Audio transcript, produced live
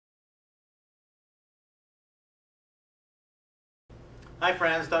Hi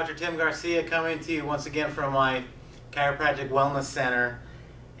friends, Dr. Tim Garcia coming to you once again from my chiropractic wellness center.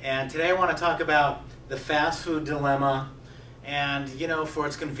 And today I want to talk about the fast food dilemma. And for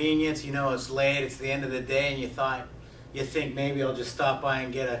its convenience, it's late, it's the end of the day, and you think maybe I'll just stop by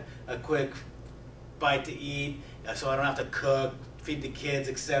and get a quick bite to eat so I don't have to cook, feed the kids,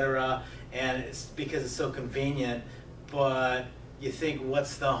 etc. And it's because it's so convenient. But you think,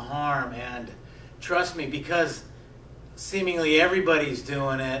 what's the harm? And trust me, because seemingly everybody's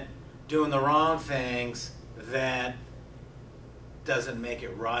doing it, doing the wrong things, that doesn't make it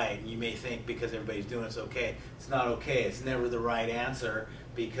right. You may think because everybody's doing it's okay. It's not okay. It's never the right answer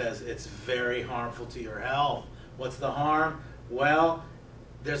because it's very harmful to your health. What's the harm? Well,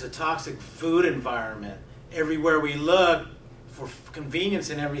 there's a toxic food environment. Everywhere we look, for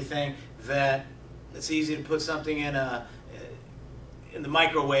convenience and everything, that it's easy to put something in the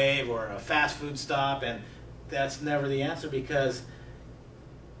microwave or a fast food stop, and that's never the answer because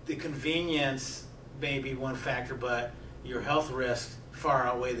the convenience may be one factor, but your health risks far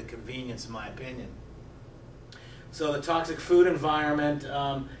outweigh the convenience, in my opinion. So the toxic food environment,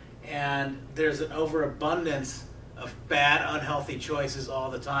 and there's an overabundance of bad, unhealthy choices all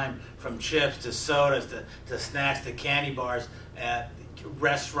the time, from chips to sodas to snacks to candy bars at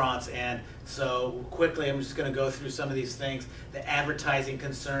restaurants. And so quickly I'm just going to go through some of these things. The advertising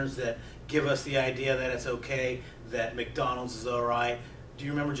concerns that give us the idea that it's okay, that McDonald's is all right. Do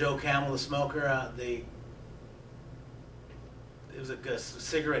you remember Joe Camel, the smoker? It was a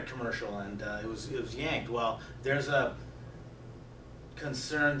cigarette commercial, and it was yanked. Well, there's a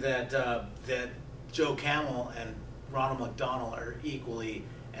concern that Joe Camel and Ronald McDonald are equally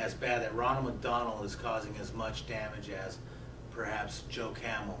as bad, that Ronald McDonald is causing as much damage as perhaps Joe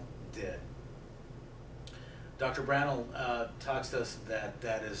Camel did. Dr. Brandel talks to us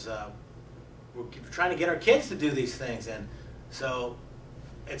that is we're trying to get our kids to do these things, and so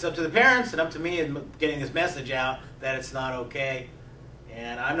it's up to the parents and up to me in getting this message out that it's not okay.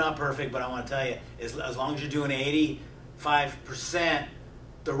 And I'm not perfect, but I want to tell you, as long as you're doing 85%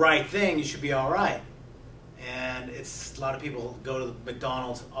 the right thing, you should be all right. And a lot of people go to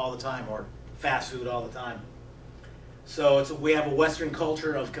McDonald's all the time, or fast food all the time. So we have a Western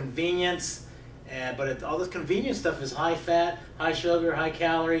culture of convenience, but all this convenience stuff is high fat, high sugar, high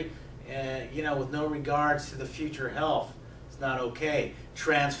calorie, with no regards to the future health. It's not okay.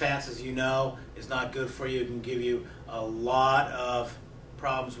 Trans fats, as you know, is not good for you. It can give you a lot of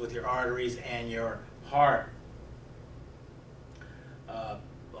problems with your arteries and your heart.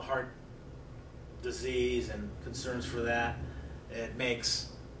 Heart disease and concerns for that. It makes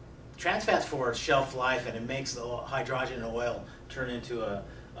trans fats for shelf life, and it makes the hydrogen oil turn into a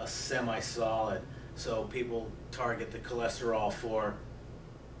semi-solid. So people target the cholesterol for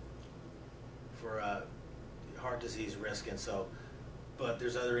heart disease risk, and so, but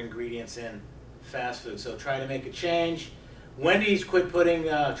there's other ingredients in fast food. So try to make a change. Wendy's quit putting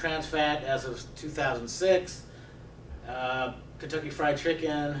trans fat as of 2006. Kentucky Fried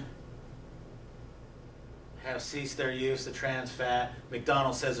Chicken have ceased their use of trans fat.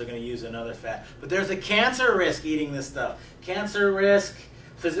 McDonald's says they're going to use another fat. But there's a cancer risk eating this stuff. Cancer risk.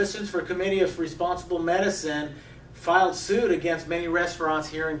 Physicians for Committee of Responsible Medicine filed suit against many restaurants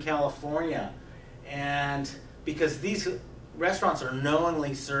here in California. And because these restaurants are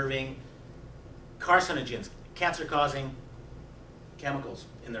knowingly serving carcinogens, cancer-causing chemicals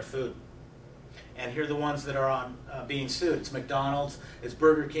in their food. And here are the ones that are being sued. It's McDonald's, it's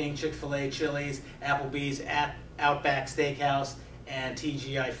Burger King, Chick-fil-A, Chili's, Applebee's, Outback Steakhouse, and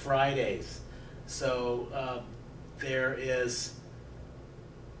TGI Fridays. So there is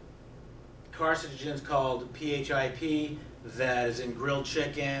carcinogens called PHIP that is in grilled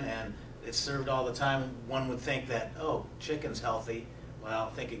chicken, and it's served all the time. One would think that, oh, chicken's healthy. Well,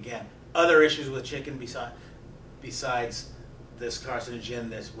 think again. Other issues with chicken besides this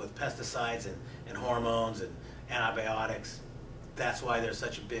carcinogen, this with pesticides and hormones and antibiotics. That's why there's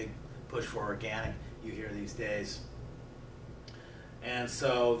such a big push for organic you hear these days. And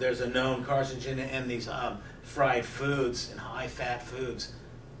so there's a known carcinogen in these fried foods and high-fat foods.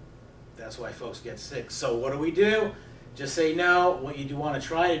 That's why folks get sick. So what do? Just say no. What you do want to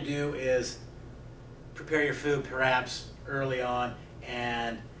try to do is prepare your food perhaps early on.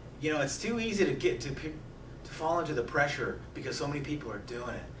 And it's too easy to get to fall into the pressure because so many people are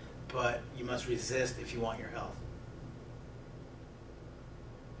doing it. But you must resist if you want your health.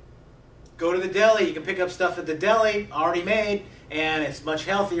 Go to the deli. You can pick up stuff at the deli already made, and it's much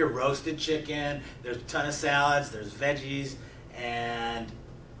healthier. Roasted chicken. There's a ton of salads. There's veggies, and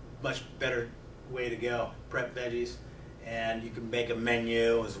much better way to go. Prep veggies. And you can make a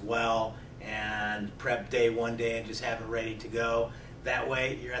menu as well and prep day one day and just have it ready to go. That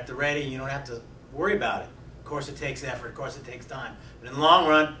way you're at the ready and you don't have to worry about it. Of course it takes effort, of course it takes time. But in the long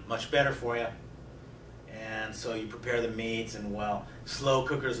run, much better for you. And so you prepare the meats, and well, slow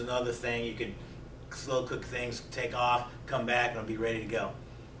cooker is another thing. You could slow cook things, take off, come back, and it'll be ready to go.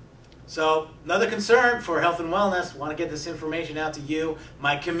 So another concern for health and wellness, want to get this information out to you,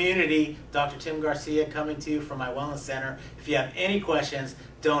 my community. Dr. Tim Garcia coming to you from my wellness center. If you have any questions,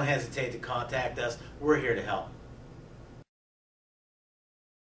 don't hesitate to contact us. We're here to help.